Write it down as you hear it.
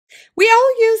We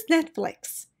all use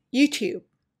Netflix, YouTube,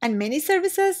 and many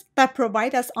services that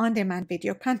provide us on-demand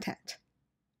video content.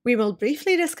 We will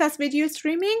briefly discuss video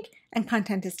streaming and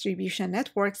content distribution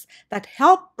networks that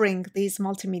help bring these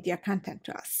multimedia content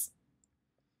to us.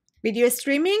 Video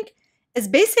streaming is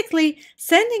basically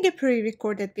sending a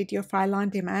pre-recorded video file on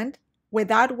demand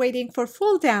without waiting for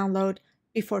full download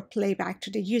before playback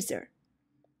to the user.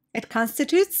 It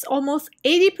constitutes almost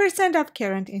 80% of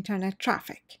current internet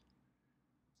traffic.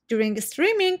 During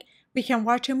streaming, we can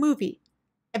watch a movie,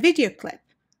 a video clip,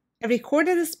 a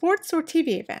recorded sports or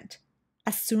TV event,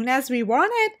 as soon as we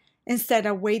want it, instead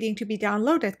of waiting to be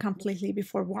downloaded completely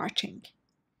before watching.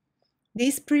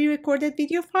 These pre-recorded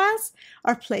video files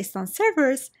are placed on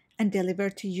servers and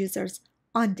delivered to users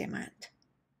on demand.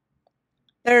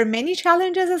 There are many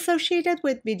challenges associated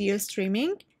with video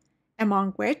streaming,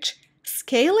 among which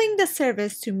scaling the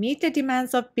service to meet the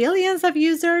demands of billions of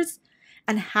users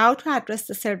and how to address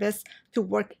the service to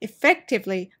work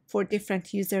effectively for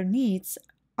different user needs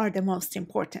are the most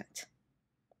important.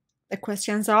 The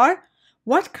questions are,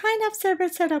 what kind of server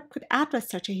setup could address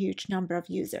such a huge number of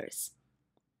users?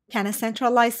 Can a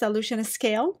centralized solution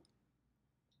scale?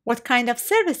 What kind of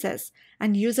services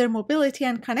and user mobility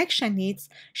and connection needs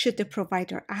should the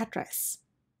provider address?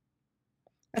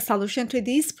 A solution to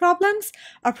these problems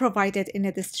are provided in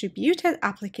a distributed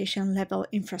application level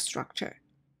infrastructure.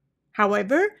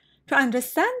 However, to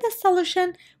understand the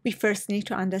solution, we first need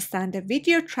to understand the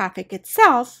video traffic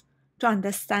itself to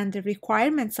understand the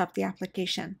requirements of the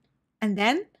application, and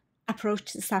then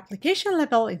approach this application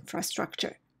level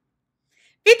infrastructure.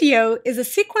 Video is a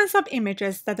sequence of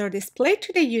images that are displayed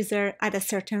to the user at a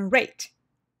certain rate.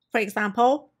 For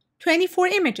example, 24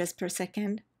 images per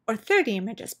second or 30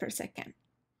 images per second.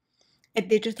 A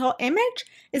digital image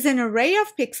is an array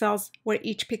of pixels where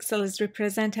each pixel is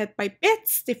represented by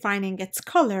bits defining its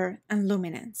color and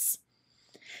luminance.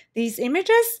 These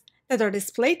images that are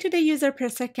displayed to the user per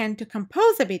second to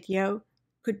compose a video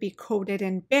could be coded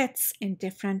in bits in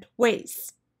different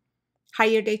ways.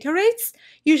 Higher data rates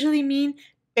usually mean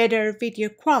better video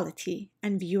quality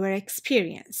and viewer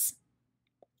experience.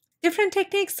 Different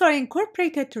techniques are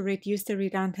incorporated to reduce the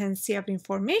redundancy of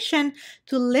information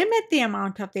to limit the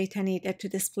amount of data needed to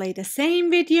display the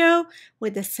same video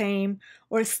with the same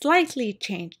or slightly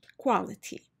changed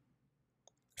quality.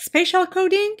 Spatial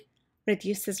coding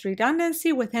reduces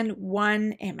redundancy within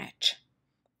one image.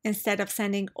 Instead of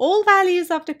sending all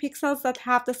values of the pixels that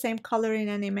have the same color in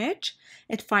an image,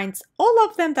 it finds all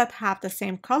of them that have the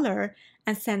same color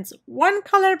and sends one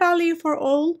color value for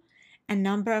all, a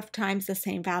number of times the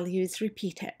same value is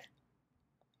repeated.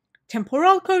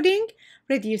 Temporal coding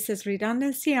reduces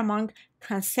redundancy among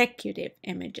consecutive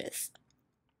images.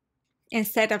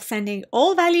 Instead of sending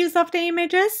all values of the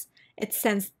images, it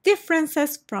sends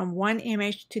differences from one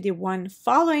image to the one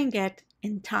following it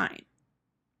in time.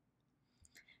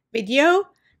 Video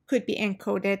could be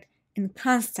encoded in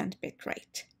constant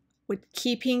bitrate, with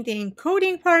keeping the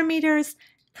encoding parameters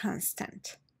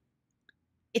constant.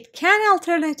 It can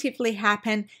alternatively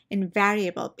happen in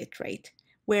variable bitrate,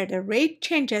 where the rate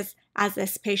changes as the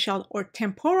spatial or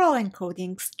temporal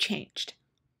encodings changed.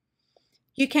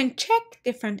 You can check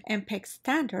different MPEG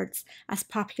standards as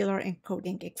popular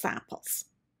encoding examples.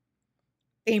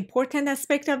 The important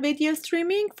aspect of video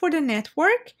streaming for the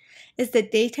network is the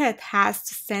data it has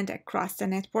to send across the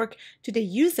network to the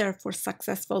user for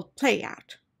successful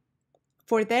playout.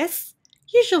 For this,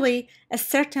 usually a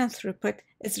certain throughput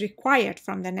is required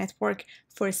from the network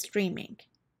for streaming.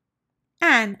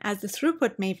 And as the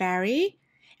throughput may vary,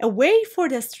 a way for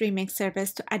the streaming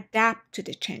service to adapt to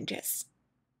the changes.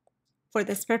 For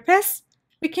this purpose,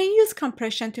 we can use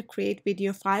compression to create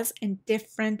video files in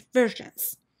different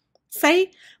versions.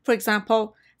 Say, for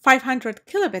example, 500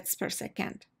 kilobits per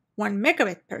second, 1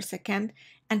 megabit per second,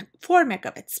 and 4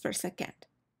 megabits per second,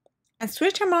 and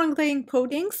switch among the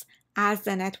encodings as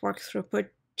the network throughput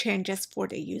changes for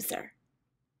the user.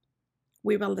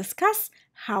 We will discuss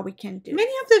how we can do.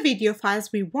 Many of the video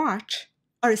files we watch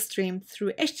are streamed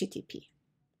through HTTP.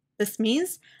 This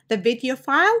means the video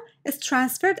file is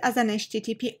transferred as an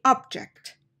HTTP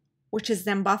object, which is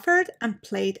then buffered and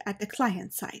played at the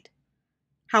client side.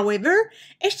 However,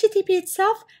 HTTP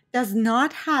itself does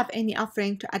not have any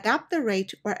offering to adapt the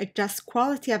rate or adjust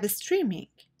quality of streaming.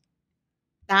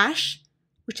 DASH,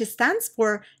 which stands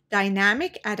for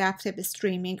Dynamic Adaptive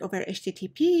Streaming over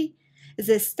HTTP, is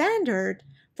a standard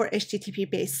for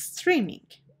HTTP-based streaming.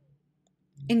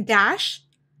 In DASH,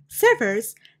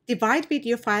 servers divide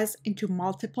video files into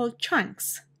multiple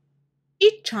chunks.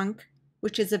 Each chunk,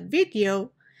 which is a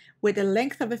video with a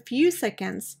length of a few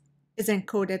seconds, is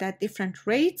encoded at different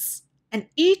rates and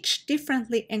each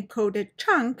differently encoded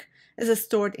chunk is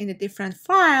stored in a different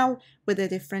file with a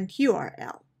different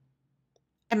URL.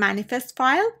 A manifest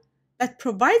file that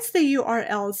provides the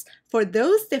URLs for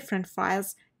those different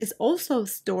files is also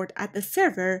stored at the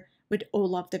server with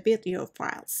all of the video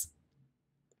files.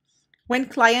 When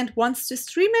client wants to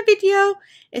stream a video,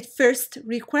 it first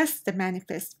requests the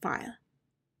manifest file.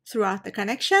 Throughout the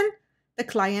connection, the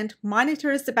client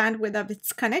monitors the bandwidth of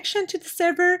its connection to the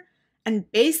server,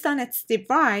 and based on its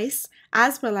device,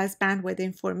 as well as bandwidth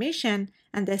information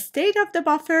and the state of the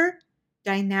buffer,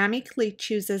 dynamically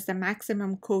chooses the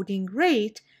maximum coding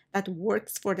rate that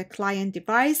works for the client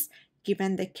device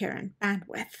given the current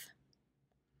bandwidth.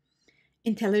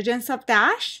 Intelligence of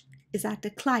Dash is at the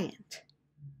client.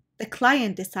 The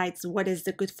client decides what is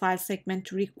the good file segment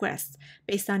to request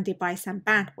based on device and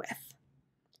bandwidth.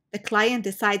 The client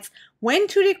decides when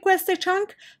to request a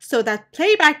chunk so that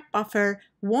playback buffer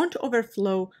won't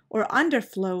overflow or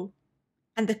underflow,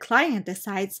 and the client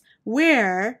decides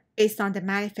where, based on the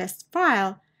manifest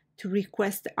file, to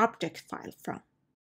request the object file from.